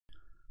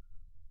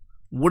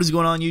What is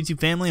going on, YouTube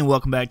family, and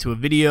welcome back to a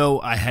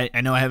video. I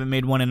know I haven't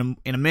made one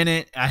in a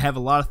minute. I have a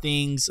lot of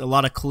things, a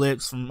lot of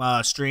clips from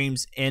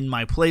streams in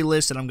my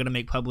playlist that I'm going to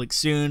make public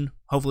soon,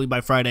 hopefully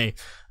by Friday.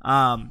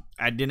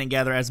 I didn't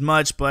gather as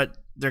much, but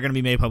they're going to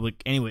be made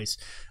public anyways.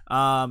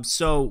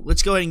 So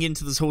let's go ahead and get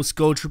into this whole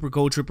Gold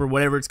Trooper,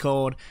 whatever it's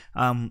called,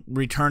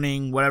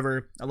 returning,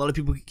 whatever. A lot of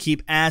people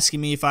keep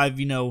asking me if I've,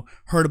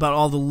 heard about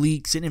all the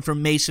leaks and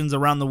informations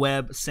around the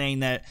web saying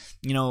that,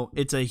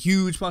 it's a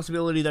huge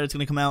possibility that it's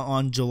going to come out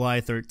on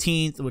July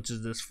 13th, which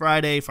is this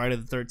Friday the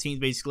 13th,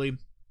 basically.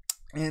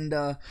 And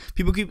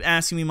people keep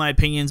asking me my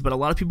opinions, but a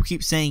lot of people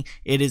keep saying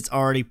it is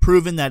already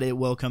proven that it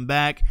will come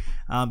back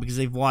because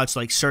they've watched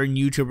like certain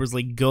YouTubers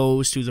like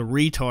Ghost, who's a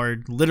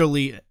retard,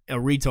 literally a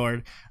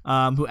retard,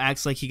 who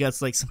acts like he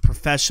got like some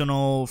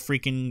professional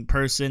freaking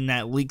person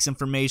that leaks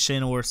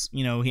information, or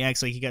he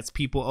acts like he got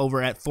people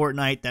over at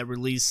Fortnite that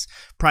release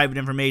private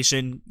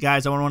information.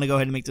 Guys, I want to go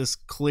ahead and make this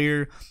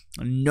clear.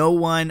 No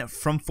one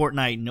from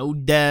Fortnite, no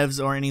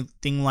devs or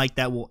anything like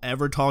that will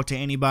ever talk to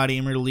anybody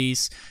and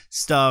release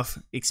stuff,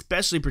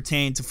 especially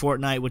pertaining to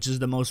Fortnite, which is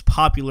the most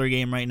popular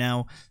game right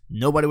now.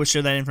 Nobody will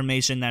share that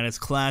information. That is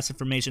class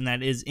information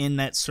that is in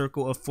that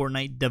circle of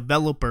Fortnite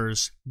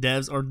developers,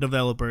 devs or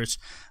developers.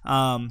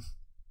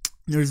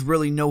 There's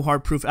really no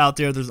hard proof out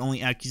there. There's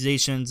only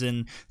accusations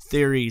and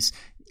theories.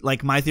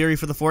 Like, my theory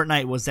for the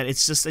Fortnite was that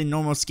it's just a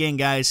normal skin,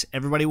 guys.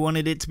 Everybody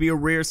wanted it to be a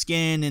rare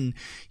skin, and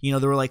they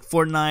were like,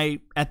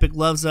 Fortnite, Epic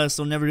loves us,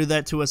 they'll never do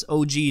that to us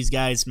OGs,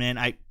 guys. Man,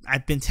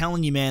 I've been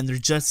telling you, man, they're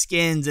just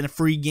skins in a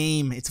free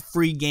game. It's a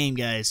free game,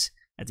 guys.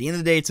 At the end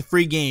of the day, it's a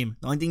free game.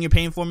 The only thing you're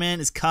paying for,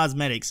 man, is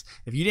cosmetics.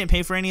 If you didn't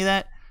pay for any of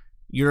that,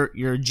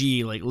 you're a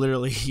G. Like,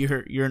 literally,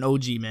 you're an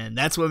OG, man.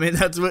 That's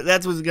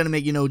what's gonna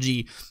make you an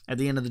OG at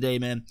the end of the day,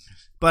 man.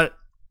 But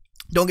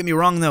don't get me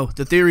wrong, though.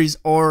 The theories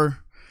are,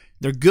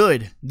 they're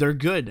good. They're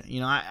good.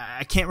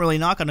 I can't really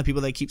knock on the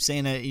people that keep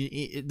saying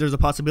that there's a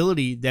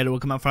possibility that it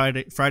will come out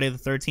Friday the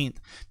 13th.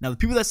 Now, the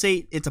people that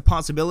say it's a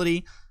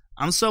possibility,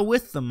 I'm so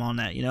with them on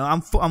that.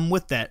 I'm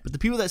with that. But the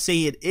people that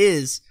say it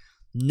is,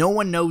 no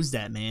one knows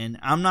that, man.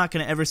 I'm not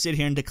gonna ever sit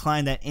here and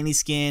decline that any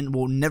skin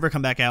will never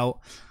come back out,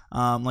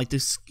 like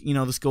this,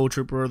 this Gold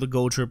Trooper or the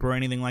Gold Trooper or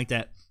anything like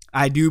that.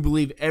 I do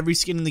believe every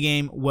skin in the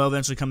game will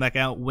eventually come back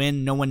out.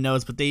 When, no one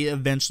knows, but they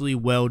eventually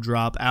will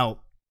drop out.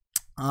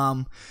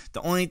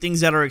 The only things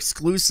that are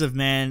exclusive,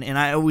 man, and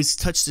I always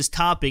touch this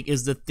topic,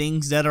 is the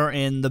things that are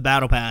in the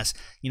Battle Pass.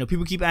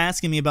 People keep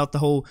asking me about the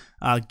whole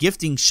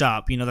gifting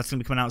shop, that's going to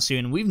be coming out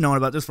soon. We've known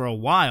about this for a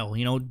while,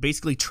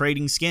 basically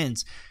trading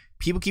skins.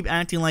 People keep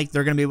acting like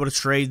they're going to be able to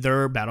trade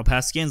their Battle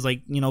Pass skins,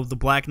 like, the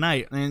Black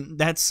Knight, and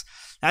that's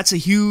a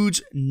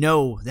huge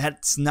no.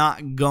 That's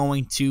not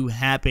going to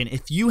happen.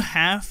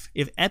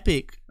 If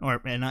Epic, or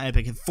not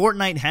Epic, if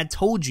Fortnite had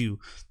told you,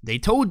 they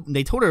told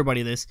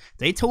everybody this,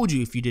 they told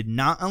you if you did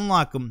not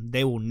unlock them,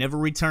 they will never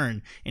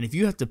return. And if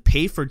you have to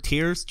pay for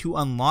tiers to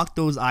unlock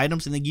those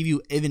items and they give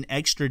you even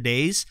extra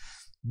days,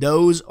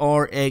 those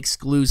are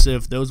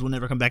exclusive. Those will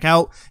never come back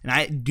out, and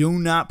I do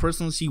not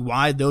personally see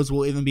why those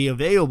will even be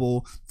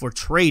available for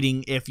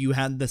trading if you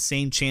had the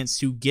same chance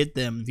to get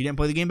them. If you didn't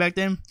play the game back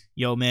then,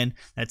 yo, man,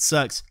 that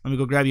sucks. Let me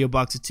go grab you a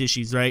box of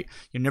tissues, right?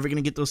 You're never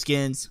gonna get those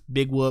skins.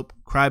 Big whoop.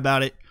 Cry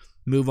about it.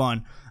 Move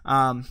on.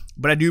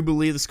 But I do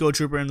believe the Skull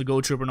Trooper and the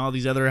Gold Trooper and all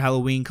these other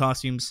Halloween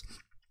costumes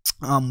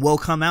will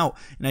come out,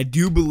 and I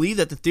do believe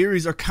that the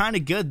theories are kind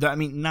of good. I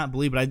mean, not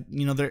believe, but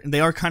they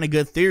are kind of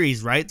good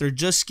theories, right? They're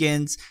just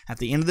skins. At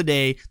the end of the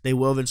day, they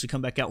will eventually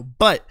come back out.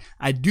 But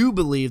I do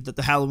believe that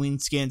the Halloween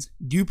skins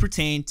do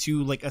pertain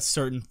to like a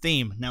certain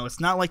theme. Now,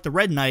 it's not like the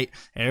Red Knight.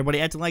 Everybody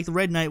acted like the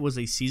Red Knight was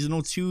a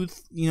seasonal 2,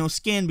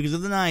 skin because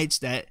of the nights.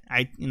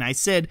 I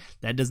said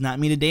that does not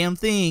mean a damn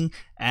thing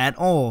at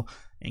all.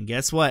 And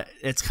guess what?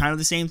 It's kind of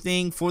the same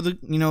thing for the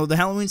the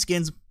Halloween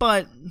skins,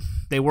 but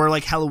they were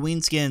like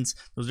Halloween skins.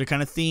 Those are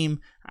kind of theme.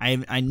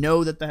 I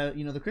know that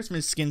the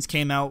Christmas skins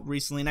came out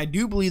recently, and I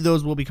do believe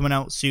those will be coming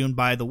out soon.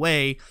 By the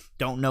way,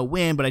 don't know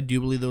when, but I do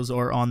believe those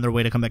are on their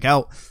way to come back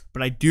out.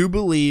 But I do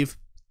believe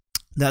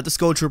that the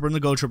Skull Trooper and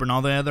the Gold Trooper and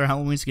all the other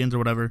Halloween skins or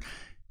whatever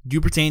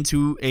do pertain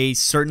to a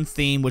certain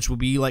theme, which will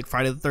be like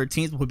Friday the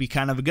 13th would be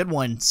kind of a good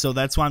one. So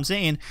that's why I'm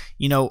saying,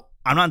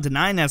 I'm not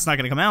denying that it's not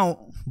going to come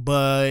out,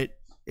 but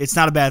it's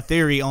not a bad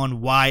theory on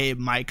why it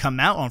might come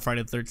out on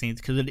Friday the 13th,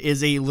 because it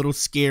is a little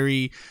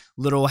scary,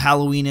 little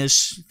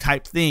Halloweenish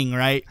type thing,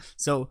 right?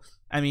 So,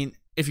 I mean,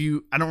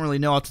 I don't really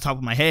know off the top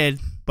of my head,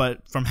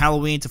 but from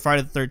Halloween to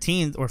Friday the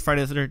 13th, or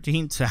Friday the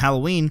 13th to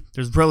Halloween,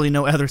 there's really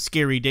no other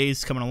scary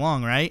days coming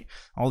along, right?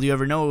 All you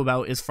ever know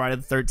about is Friday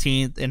the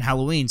 13th and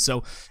Halloween.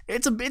 So,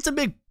 it's a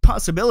big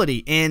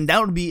possibility, and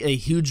that would be a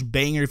huge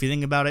banger if you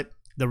think about it.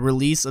 The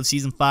release of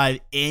Season 5,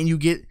 and you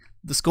get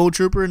the Skull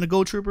Trooper and the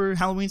Gold Trooper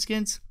Halloween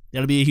skins.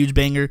 That'll be a huge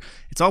banger.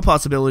 It's all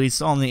possibilities.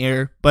 It's all in the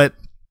air. But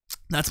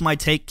that's my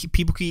take.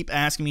 People keep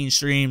asking me in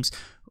streams,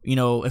 you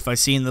know, if I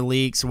seen the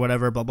leaks or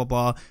whatever, blah, blah,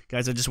 blah.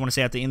 Guys, I just want to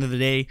say at the end of the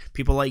day,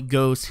 people like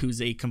Ghost,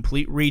 who's a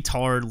complete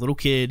retard, little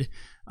kid,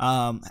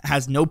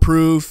 has no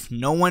proof.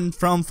 No one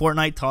from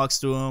Fortnite talks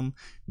to him.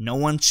 No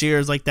one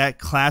shares like that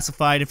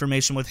classified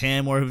information with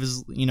him or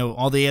his, you know,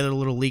 all the other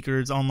little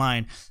leakers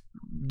online.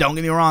 Don't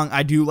get me wrong,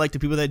 I do like the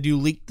people that do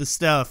leak the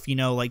stuff, you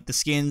know, like the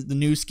skins, the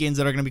new skins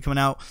that are going to be coming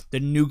out, the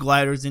new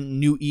gliders and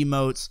new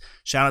emotes.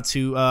 Shout out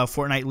to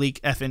Fortnite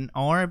Leak FNR,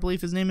 I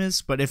believe his name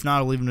is, but if not,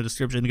 I'll leave him in the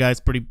description. The guy's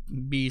pretty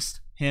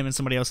beast, him and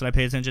somebody else that I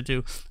pay attention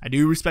to. I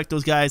do respect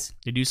those guys.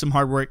 They do some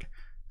hard work,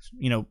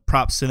 you know,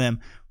 props to them,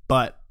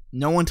 but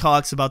no one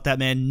talks about that,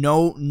 man.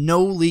 No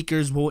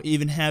leakers will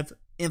even have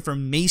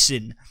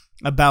information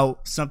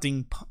about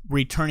something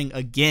returning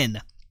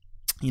again.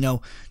 You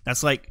know,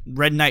 that's like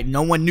Red Knight.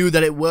 No one knew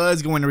that it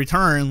was going to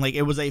return. Like,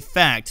 it was a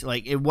fact.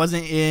 Like, it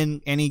wasn't in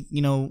any,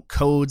 you know,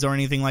 codes or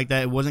anything like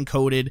that. It wasn't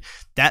coded.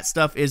 That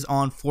stuff is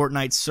on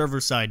Fortnite's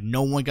server side.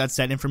 No one got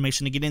that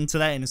information to get into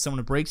that. And if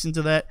someone breaks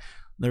into that,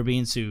 they're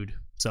being sued.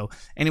 So,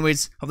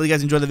 anyways, hopefully you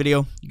guys enjoyed the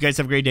video. You guys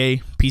have a great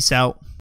day. Peace out.